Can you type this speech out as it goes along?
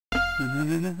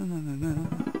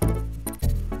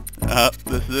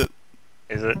This is it.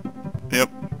 Is it? Yep.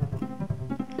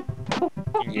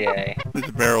 Yay. There's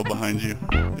a barrel behind you,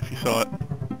 if you saw it.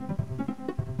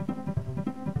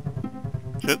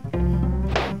 Shit.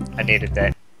 I needed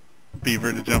that.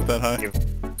 Beaver to jump that high.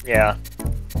 Yeah.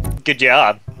 Good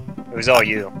job. It was all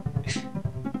you.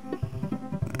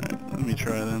 Alright, let me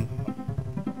try then.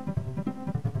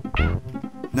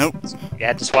 Nope. You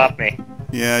had to swap me.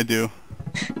 Yeah, I do.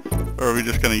 Or are we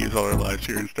just gonna use all our lives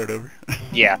here and start over?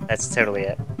 Yeah, that's totally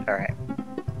it. Alright.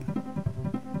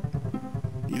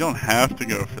 You don't have to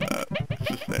go for that. It's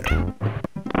just there.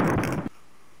 Okay.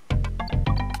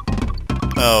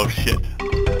 Oh, shit.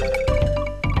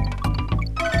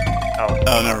 Oh.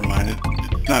 Oh, never mind.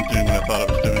 It's not doing what I thought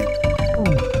it was doing.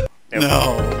 Nope. No.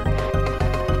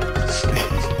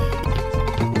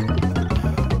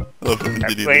 I love when I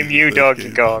Diddy blame loses you, those Donkey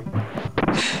games. Kong.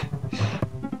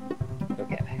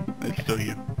 Okay. It's still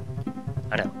you.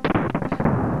 I know.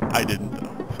 I didn't,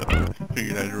 though, so I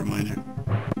figured I'd remind you.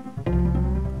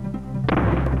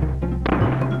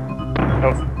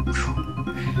 Oh.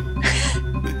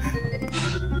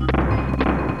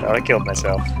 Thought I killed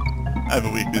myself. I have a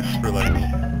weakness for, like,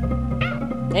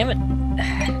 Damn it.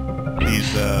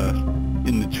 these,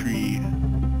 in the tree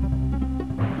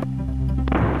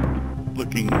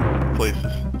looking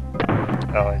places.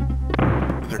 Oh.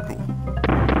 They're cool.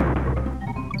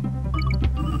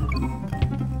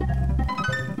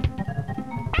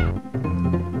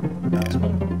 That's me.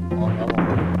 Long level.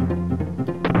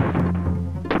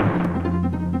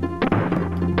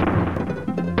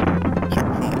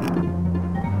 Checkpoint.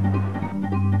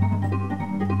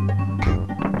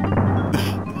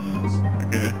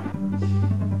 Okay.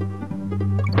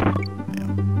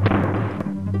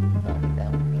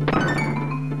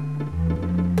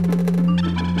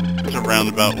 There's a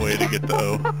roundabout way to get the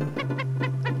O.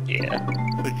 Yeah.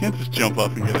 So you can't just jump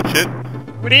off and get it. Shit.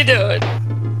 What are you doing?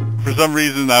 For some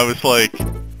reason I was like,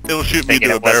 it'll shoot me Thinking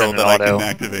to a it wasn't barrel that an I auto. can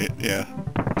activate. Yeah.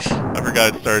 I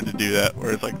forgot it started to do that,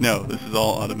 where it's like, no, this is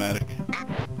all automatic.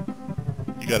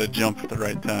 You gotta jump at the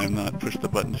right time, not push the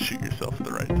button to shoot yourself at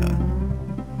the right time.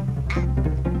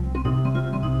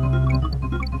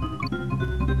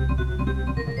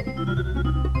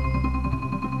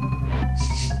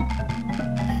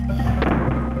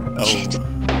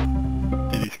 Oh.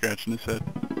 Did he scratching his head?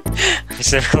 I'm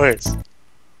so close.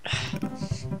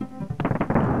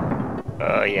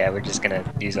 Oh yeah, we're just gonna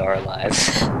use our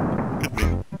lives. Could be.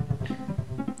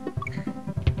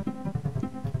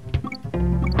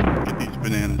 Get these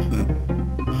bananas then.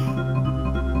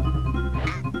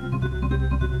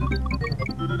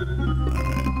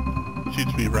 Alright.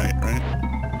 Shoots me right?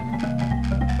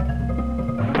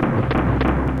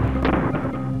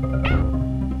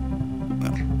 No,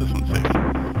 this one's safe.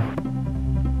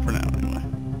 For now, anyway.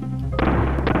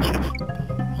 Shit.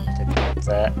 What's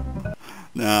that?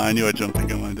 Nah, I knew I'd jump and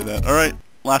go into that. Alright,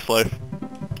 last life.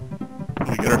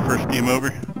 We get our first game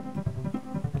over.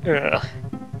 Ugh.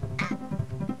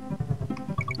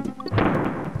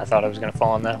 I thought I was gonna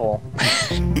fall in that hole.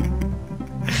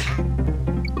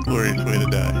 Glorious way to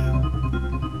die.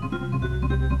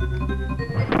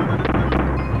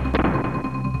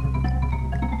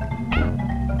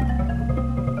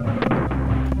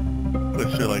 But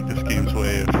sure, like this game's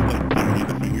way of like giving you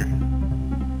the finger.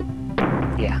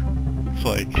 Yeah. It's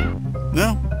like,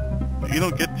 no, you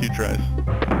don't get 2 tries.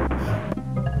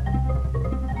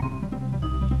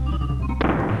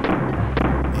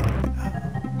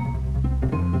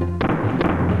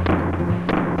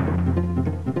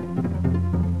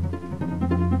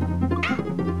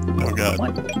 Oh god.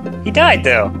 What? He died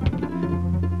though.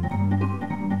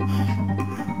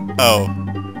 Oh.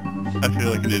 I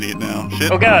feel like an idiot now.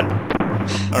 Shit. Oh god.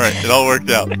 Alright, it all worked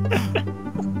out.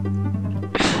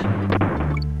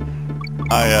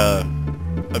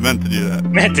 I meant to do that.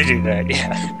 Meant to do that,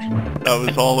 yeah. That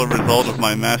was all a result of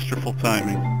my masterful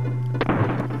timing.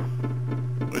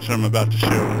 Which I'm about to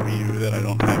show you that I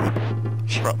don't have it.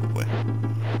 Probably.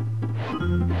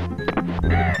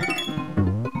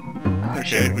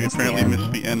 Okay, we apparently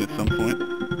missed the end at some point.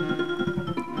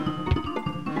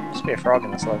 Must be a frog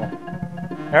in this level.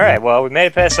 Alright, well, we made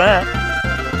it past that.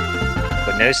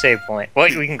 But no save point. Well,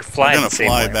 we can fly We're to the gonna save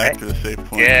fly point, back right? to the save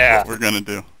point. Yeah. That's what we're gonna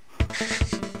do.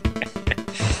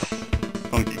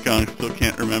 Donkey Kong still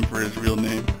can't remember his real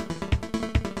name.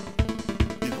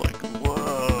 He's like,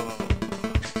 whoa,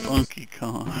 Donkey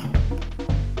Kong.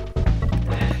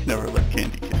 Never let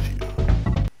candy kiss you.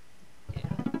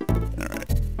 Yeah. Alright.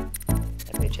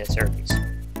 That bitch has herpes.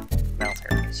 Mouth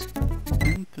herpes.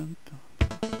 Dun, dun, dun.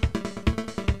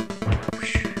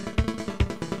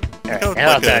 Alright, Go now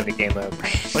Now like time to game over.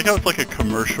 like how it's like a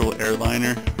commercial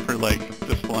airliner for like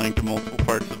just flying to multiple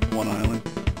parts of one island.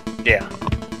 Yeah.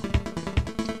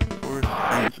 Forest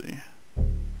Frenzy.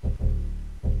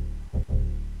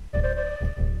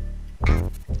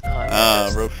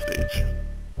 Rope stage.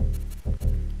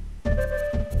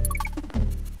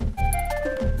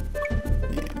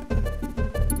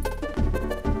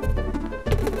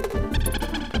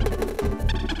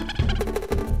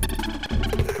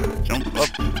 Jump up.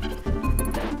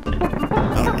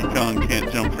 Donkey Kong can't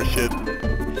jump for shit.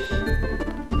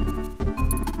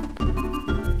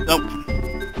 Nope.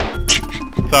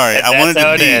 Sorry, I wanted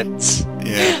to see. Ends.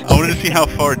 Yeah, I wanted to see how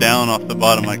far down off the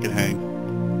bottom I could hang.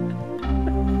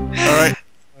 All right.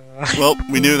 Well,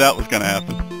 we knew that was gonna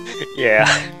happen. Yeah.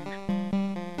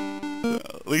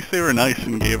 At least they were nice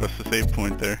and gave us a save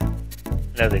point there.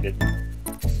 No, they didn't.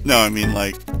 No, I mean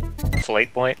like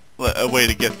Flight point? a way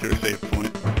to get to a save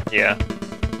point. Yeah.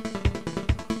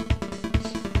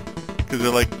 Because they're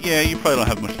like, yeah, you probably don't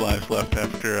have much lives left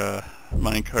after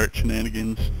minecart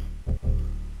shenanigans.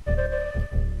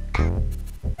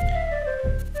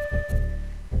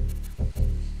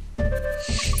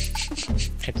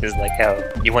 It's just like how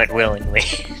you went willingly.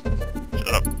 Shut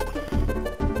up.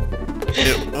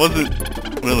 It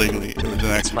wasn't willingly, it was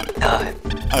an It's my accident. time.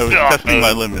 I was testing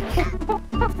my limits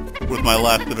with my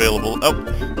last available. Oh,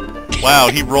 wow,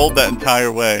 he rolled that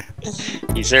entire way.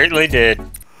 You certainly did.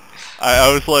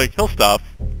 I was like, he'll stop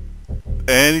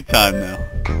anytime now.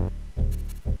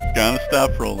 Gonna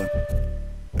stop rolling,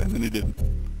 and then he didn't.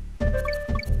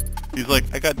 He's like,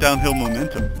 I got downhill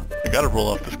momentum. I gotta roll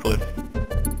off this cliff.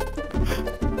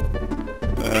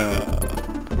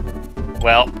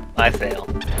 Well, I fail.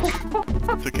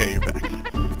 It's okay, you're back.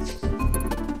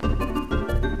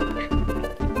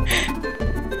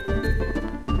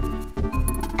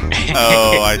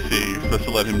 Oh, I see. You're supposed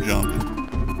to let him jump.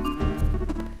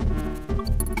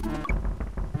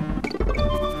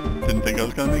 Didn't think I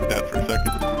was gonna make that for a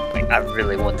second. Like, I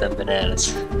really want them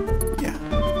bananas. Yeah.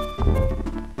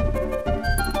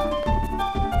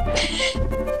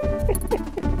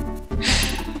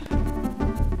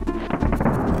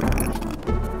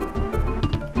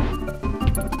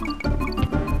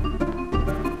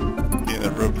 Yeah,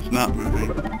 that rope is not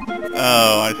moving.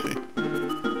 Oh, I see.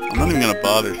 I'm not even gonna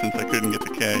bother since I couldn't get the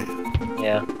K.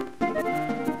 Yeah.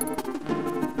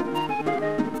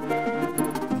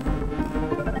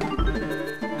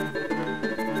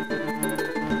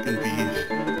 Fucking bees.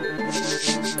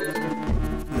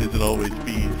 Why is it always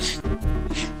bees?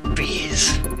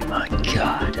 Bees. My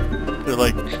god. They're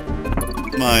like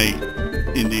my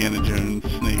Indiana Jones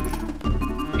snake.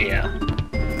 Yeah.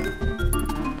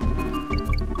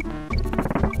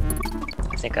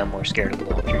 I think I'm more scared of the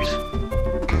vultures.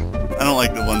 I don't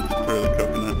like the ones that throw the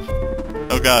coconuts.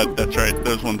 Oh god, that's right,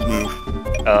 those ones move.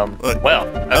 Look. Well,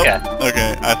 okay. Oh,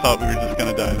 okay, I thought we were just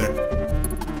gonna die there.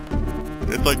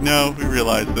 It's like, no, we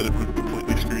realized that it would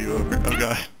completely screw you over. Oh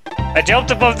god. I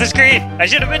jumped above the screen! I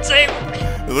should have been safe!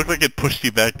 It looked like it pushed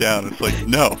you back down. It's like,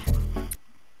 no.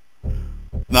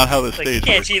 Not how this Like, you stage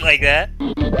can't works. cheat like that.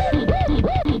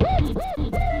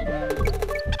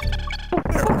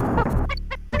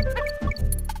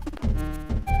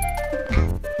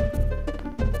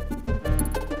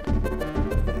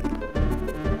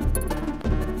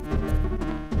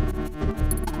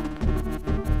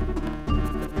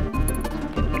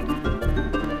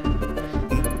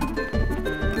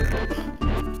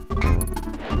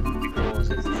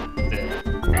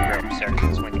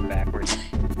 Started swinging backwards.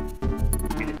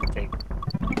 We didn't take.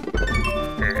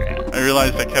 I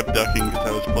realized I kept ducking because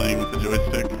I was playing with the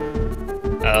joystick.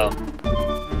 Oh.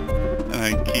 And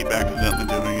I keep accidentally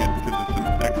doing it because it's an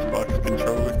Xbox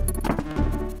controller.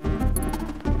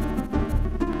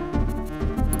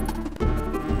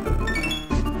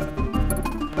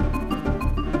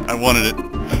 I wanted it,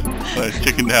 but I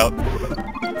chickened out.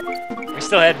 You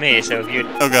still had me, so if you.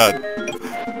 Oh god.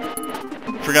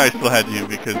 Forgot I still had you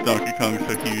because Donkey Kong is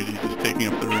so huge, he's just taking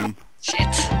up the room.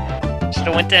 Shit.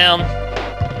 Should've went down.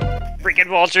 Freaking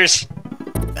vultures.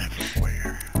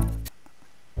 Everywhere.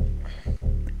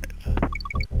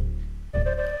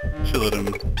 Should let him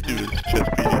do his chest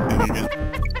beating thing again.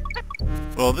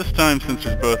 Well, this time, since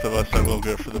there's both of us, I will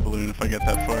go for the balloon if I get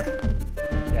that far.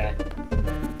 Okay.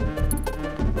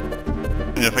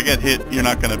 And if I get hit, you're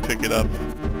not gonna pick it up.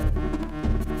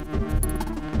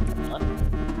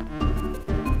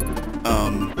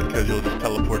 Because you'll just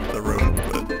teleport to the road,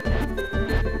 but...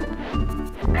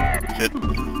 Shit.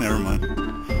 Never mind.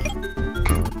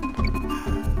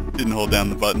 Didn't hold down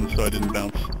the button, so I didn't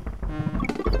bounce.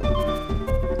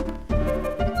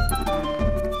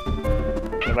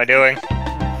 What am I doing?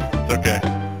 It's okay.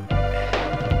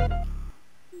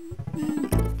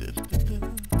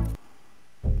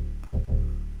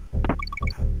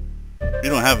 You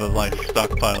don't have a life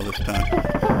stockpile this time.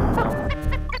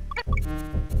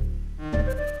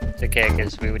 It's okay,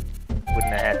 because we wouldn't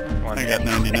have had one. I got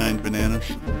 99 bananas,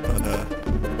 but no, I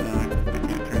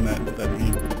can't turn that into that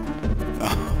meme.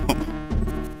 Oh.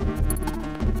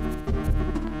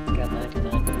 Got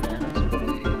 99 bananas, but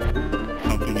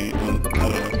Something ain't one. I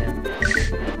don't know.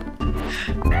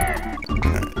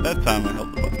 Alright, that time I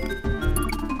held the button.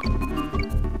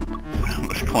 I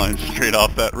almost climbed straight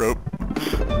off that rope.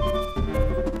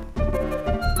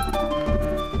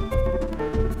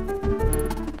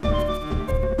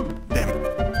 Damn it.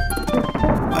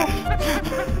 Nice.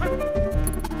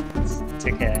 it's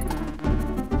okay.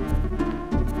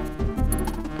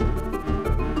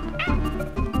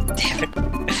 Damn it.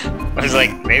 I was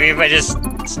like, maybe if I just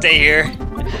stay here.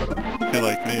 I feel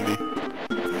like maybe.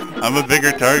 I'm a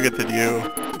bigger target than you.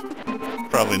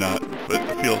 Probably not, but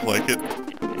it feels like it.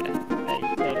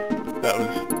 That was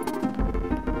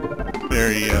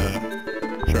very,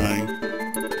 trying.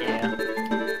 Yeah.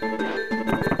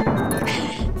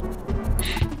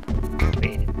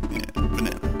 Wait. Yeah,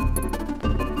 banana.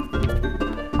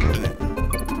 Banana.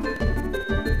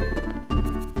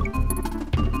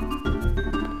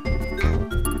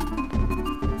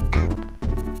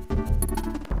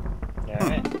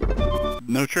 Alright.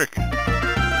 No trick.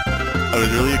 I was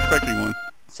really expecting one.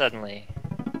 Suddenly,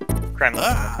 crime in the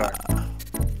car.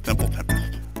 Temple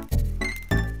Tempest.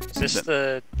 Is this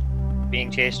the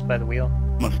being chased by the wheel?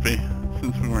 Must be,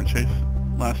 since we weren't chased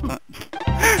last time.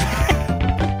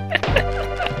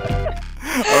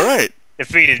 Alright.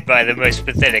 Defeated by the most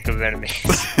pathetic of enemies.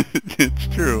 It's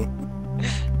true.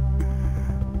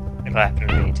 It happened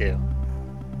to me too.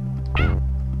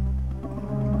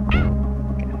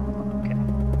 Okay.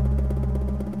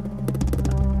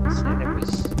 So there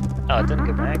was... Oh, it didn't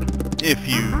go back? If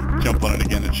you jump on it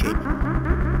again, it should.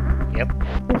 Yep.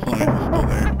 As long as it's still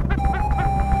there.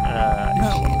 No,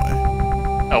 it went away.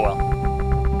 Oh well.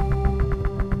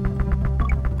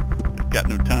 I've got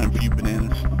no time for you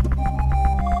bananas.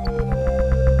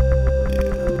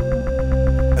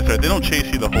 Yeah. That's right, they don't chase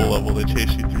you the whole level, they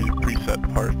chase you through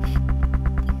preset parts.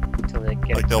 Until they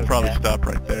get Like, they'll so probably bad. stop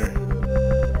right there.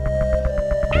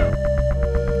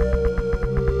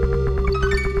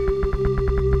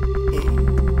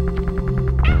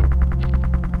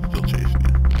 Still chasing you.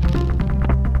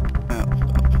 Now it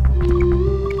stopped.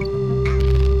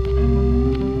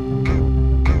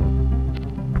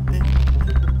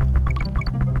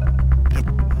 Yep.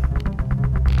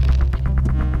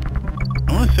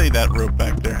 I want to say that rope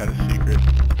back there had a secret.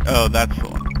 Oh, that's the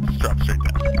one. Just drop straight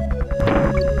down.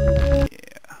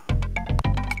 Yeah.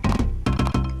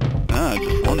 Ah,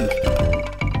 just one this time.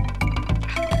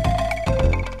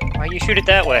 Why you shoot it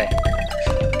that way?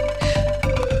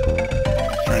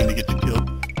 Just trying to get you killed.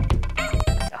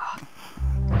 Ah,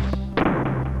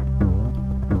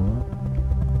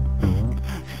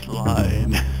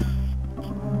 Slide.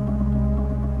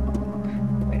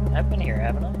 wait, I've been here,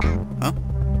 haven't I? Huh?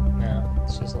 No,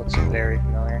 this just looks very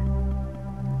familiar.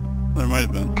 There might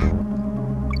have been.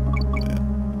 Yeah.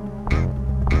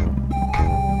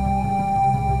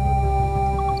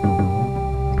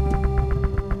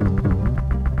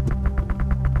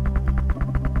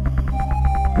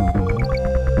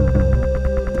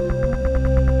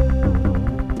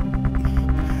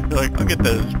 You're like, I'll get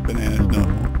those bananas. No, it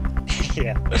won't.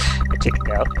 Yeah, I checked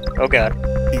it out. Oh god.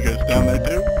 He goes down there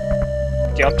too?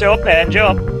 Jump, jump, man,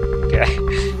 jump! Okay.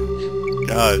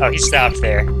 God. Oh, he stopped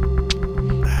there.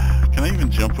 Can I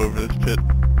even jump over this pit?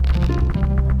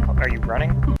 Oh, are you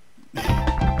running? You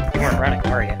weren't running,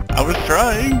 were you? I was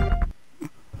trying.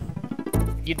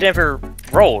 You never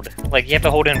rolled. Like, you have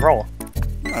to hold in roll.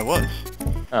 I was.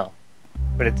 Oh.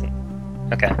 But it's...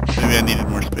 Okay. Maybe I needed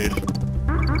more space.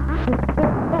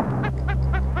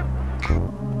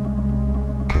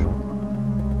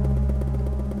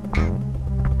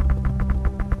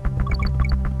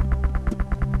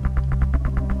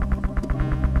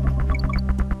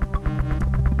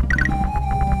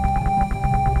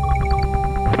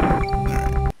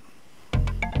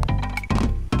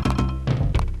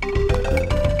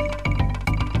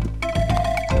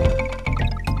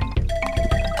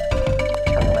 Alright.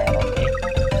 Turn around on me.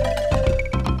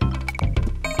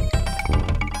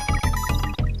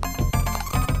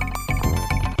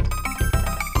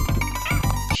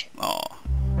 Aw.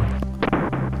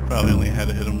 Probably only had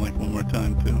to hit him like one more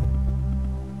time too.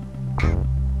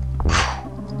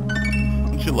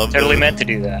 Don't you love Totally those? meant to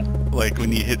do that. Like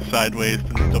when you hit sideways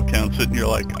and it still counts it and you're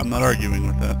like, I'm not arguing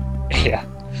with that. Yeah.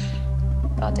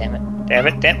 Oh, damn it. Damn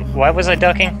it, damn it. Why was I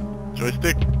ducking?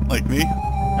 Joystick? Like me?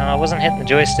 No, I wasn't hitting the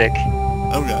joystick.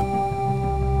 Oh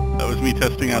god. That was me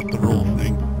testing out the roll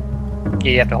thing.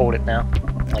 Yeah, you have to hold it now.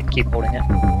 Like, keep holding it.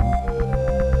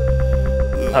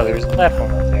 Oh, there's a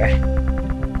platform up there.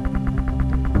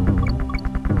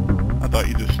 I thought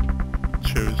you just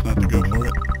chose not to go for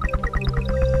it.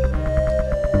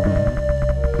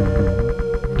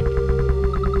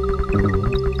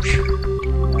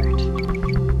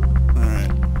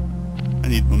 Alright. I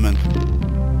need momentum.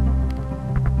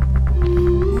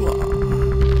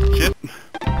 Ooh-ah. Shit.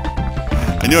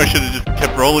 I knew I should have just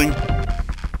kept rolling.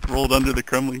 Rolled under the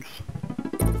crumblings.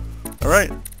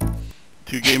 Alright.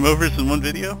 2 game overs in 1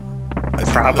 video? I think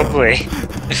so. Probably.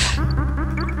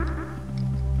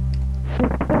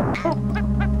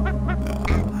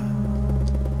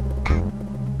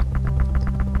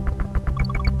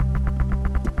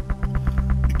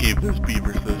 We gave those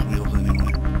beavers those wheels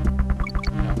anyway.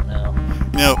 No.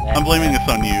 No, I'm blaming this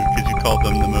on you, because you called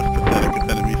them the most pathetic of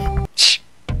enemies.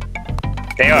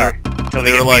 They are. Until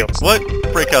They get were like, wheels. what?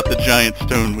 Break out the giant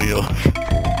stone wheel.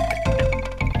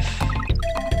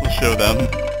 We'll show them.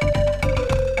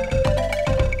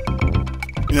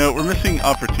 You know, we're missing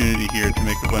opportunity here to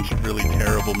make a bunch of really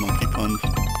terrible monkey puns.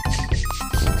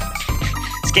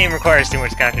 This game requires too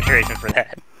much concentration for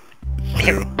that. It's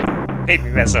true. Made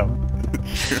me mess up.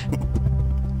 It's true.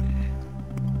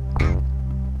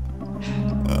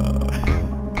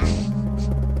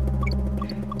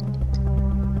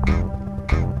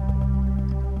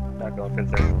 Not going for the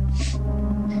third.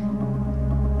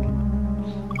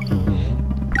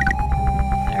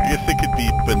 I guess they could be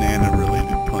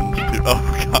banana-related puns too. Oh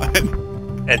god.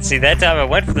 And see, that time I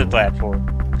went for the platform.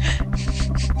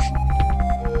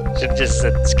 Should've just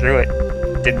said, screw it.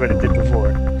 Did what it did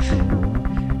before.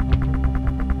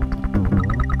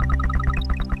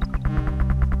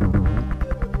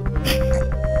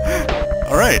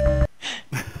 Alright.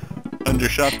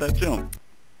 Undershot that jump.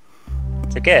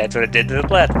 It's okay, that's what it did to the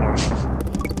platform.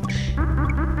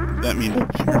 That means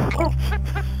it's your fault.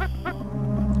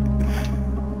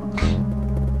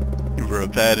 You were a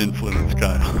bad influence,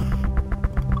 Kyle.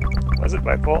 Wasn't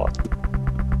my fault.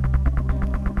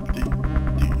 I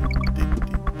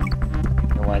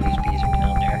don't know why these bees are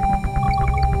down there.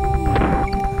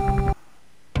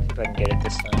 See if I can get it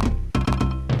this time.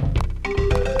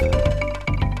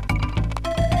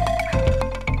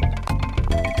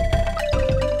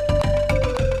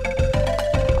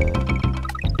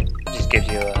 Just gives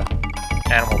you a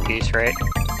animal piece, right? I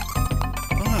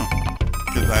don't know.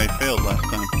 Because I failed last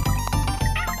time.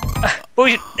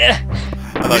 Bullshit! I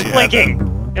It was thought you had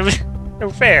blinking! It was no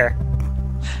fair.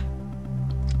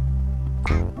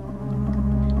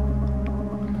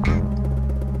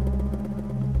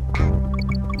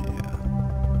 Yeah.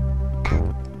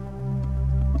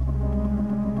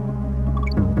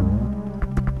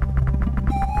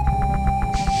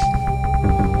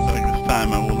 So this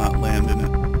time I will not land in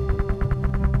it.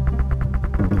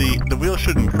 See, the wheel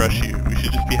shouldn't crush you. We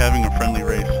should just be having a friendly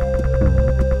race.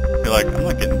 You're like, I'm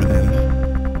not getting bananas.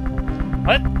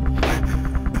 What?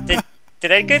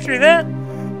 Did I go through that?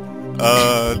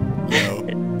 No.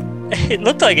 It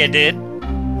looked like I did.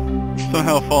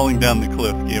 Somehow falling down the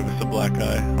cliff gave us a black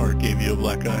eye, or gave you a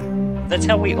black eye. That's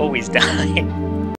how we always die.